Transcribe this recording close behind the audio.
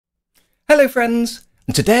Hello friends,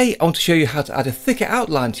 and today I want to show you how to add a thicker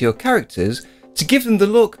outline to your characters to give them the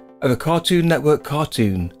look of a Cartoon Network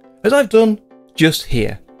cartoon, as I've done just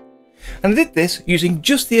here. And I did this using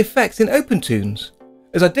just the effects in OpenToonz,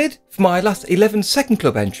 as I did for my last 11 Second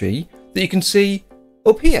Club entry that you can see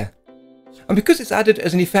up here. And because it's added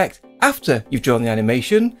as an effect after you've drawn the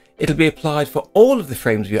animation, it'll be applied for all of the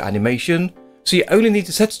frames of your animation, so you only need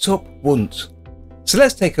to set it up once. So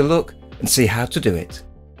let's take a look and see how to do it.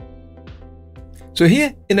 So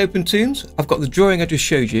here in OpenToonz, I've got the drawing I just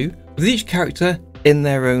showed you with each character in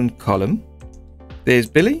their own column. There's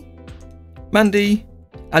Bily, Mandy,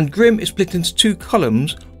 and Grim is split into two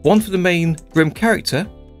columns, one for the main Grim character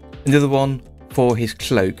and the other one for his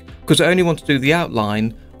cloak, because I only want to do the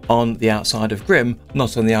outline on the outside of Grim,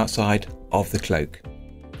 not on the outside of the cloak.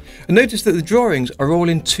 And notice that the drawings are all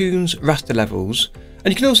in Toonz raster levels,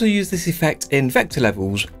 and you can also use this effect in vector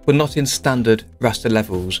levels, but not in standard raster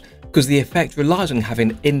levels, because the effect relies on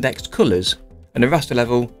having indexed colours, and a raster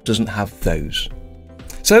level doesn't have those.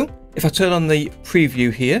 So if I turn on the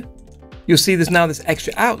preview here, you'll see there's now this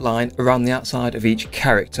extra outline around the outside of each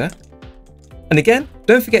character. And again,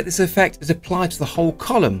 don't forget this effect is applied to the whole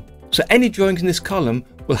column, so any drawings in this column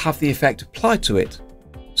will have the effect applied to it.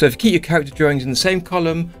 So if you keep your character drawings in the same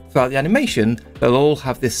column throughout the animation, they'll all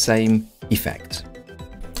have this same effect.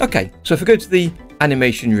 Okay, so if I go to the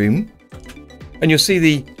animation room, and you'll see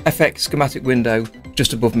the FX schematic window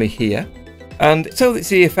just above me here. And so it's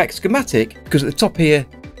the FX schematic because at the top here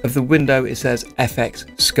of the window it says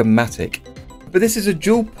FX schematic. But this is a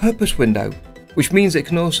dual purpose window, which means it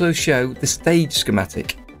can also show the stage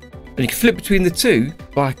schematic. And you can flip between the two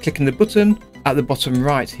by clicking the button at the bottom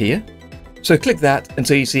right here. So click that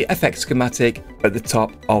until you see FX schematic at the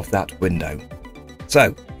top of that window.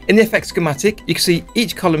 So in the FX schematic, you can see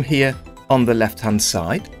each column here on the left hand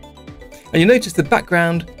side. And you notice the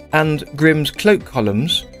background and Grim's cloak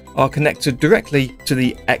columns are connected directly to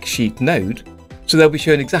the X sheet node, so they'll be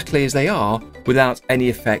shown exactly as they are without any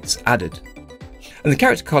effects added. And the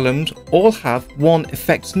character columns all have one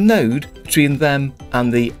effects node between them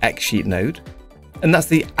and the X sheet node, and that's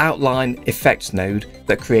the outline effects node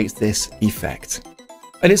that creates this effect.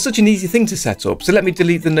 And it's such an easy thing to set up, so let me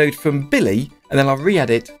delete the node from Bily and then I'll re-add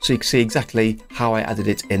it so you can see exactly how I added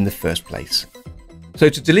it in the first place. So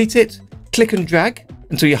to delete it, click and drag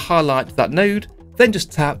until you highlight that node, then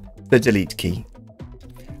just tap the delete key.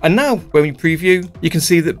 And now when we preview, you can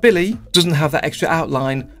see that Bily doesn't have that extra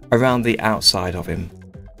outline around the outside of him.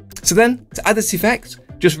 So then to add this effect,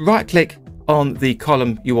 just right click on the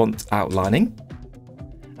column you want outlining.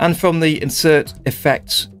 And from the insert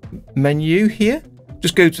effects menu here,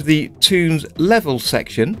 just go to the Toonz level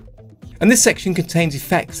section. And this section contains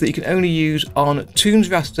effects that you can only use on Toonz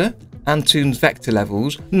raster and Toonz vector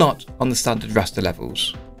levels, not on the standard raster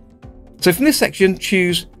levels. So from this section,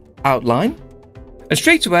 choose outline, and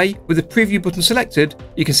straight away with the preview button selected,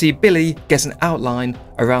 you can see Bily gets an outline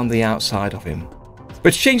around the outside of him.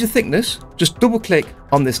 But to change the thickness, just double click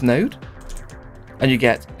on this node and you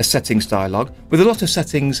get a settings dialog with a lot of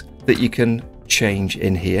settings that you can change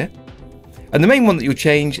in here. And the main one that you'll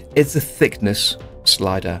change is the thickness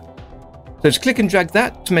slider. So just click and drag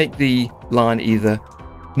that to make the line either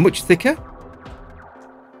much thicker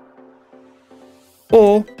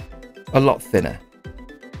or a lot thinner.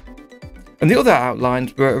 And the other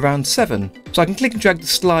outlines were around 7, so I can click and drag the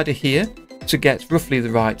slider here to get roughly the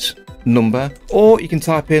right number, or you can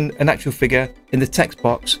type in an actual figure in the text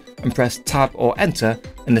box and press tab or enter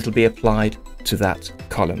and it'll be applied to that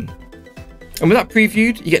column. And with that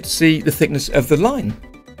previewed, you get to see the thickness of the line.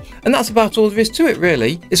 And that's about all there is to it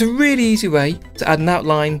really. It's a really easy way to add an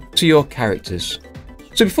outline to your characters.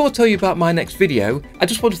 So before I tell you about my next video, I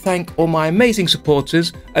just want to thank all my amazing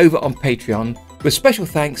supporters over on Patreon, with special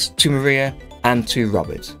thanks to Maria and to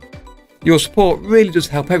Robert. Your support really does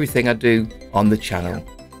help everything I do on the channel.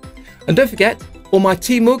 And don't forget, all my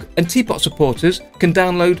Tea Mug and Teapot supporters can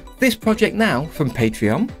download this project now from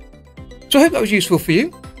Patreon. So I hope that was useful for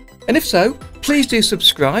you. And if so, please do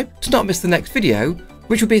subscribe to not miss the next video,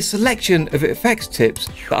 which will be a selection of effects tips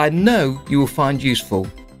that I know you will find useful,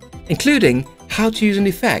 including how to use an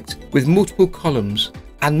effect with multiple columns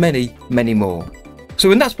and many, many more. So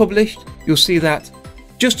when that's published, you'll see that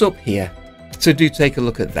just up here. So do take a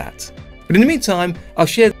look at that. But in the meantime, I'll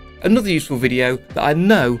share another useful video that I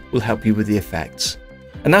know will help you with the effects.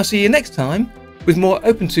 And I'll see you next time with more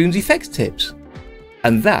OpenToonz effects tips.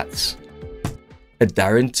 And that's a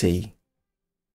Darren Tea.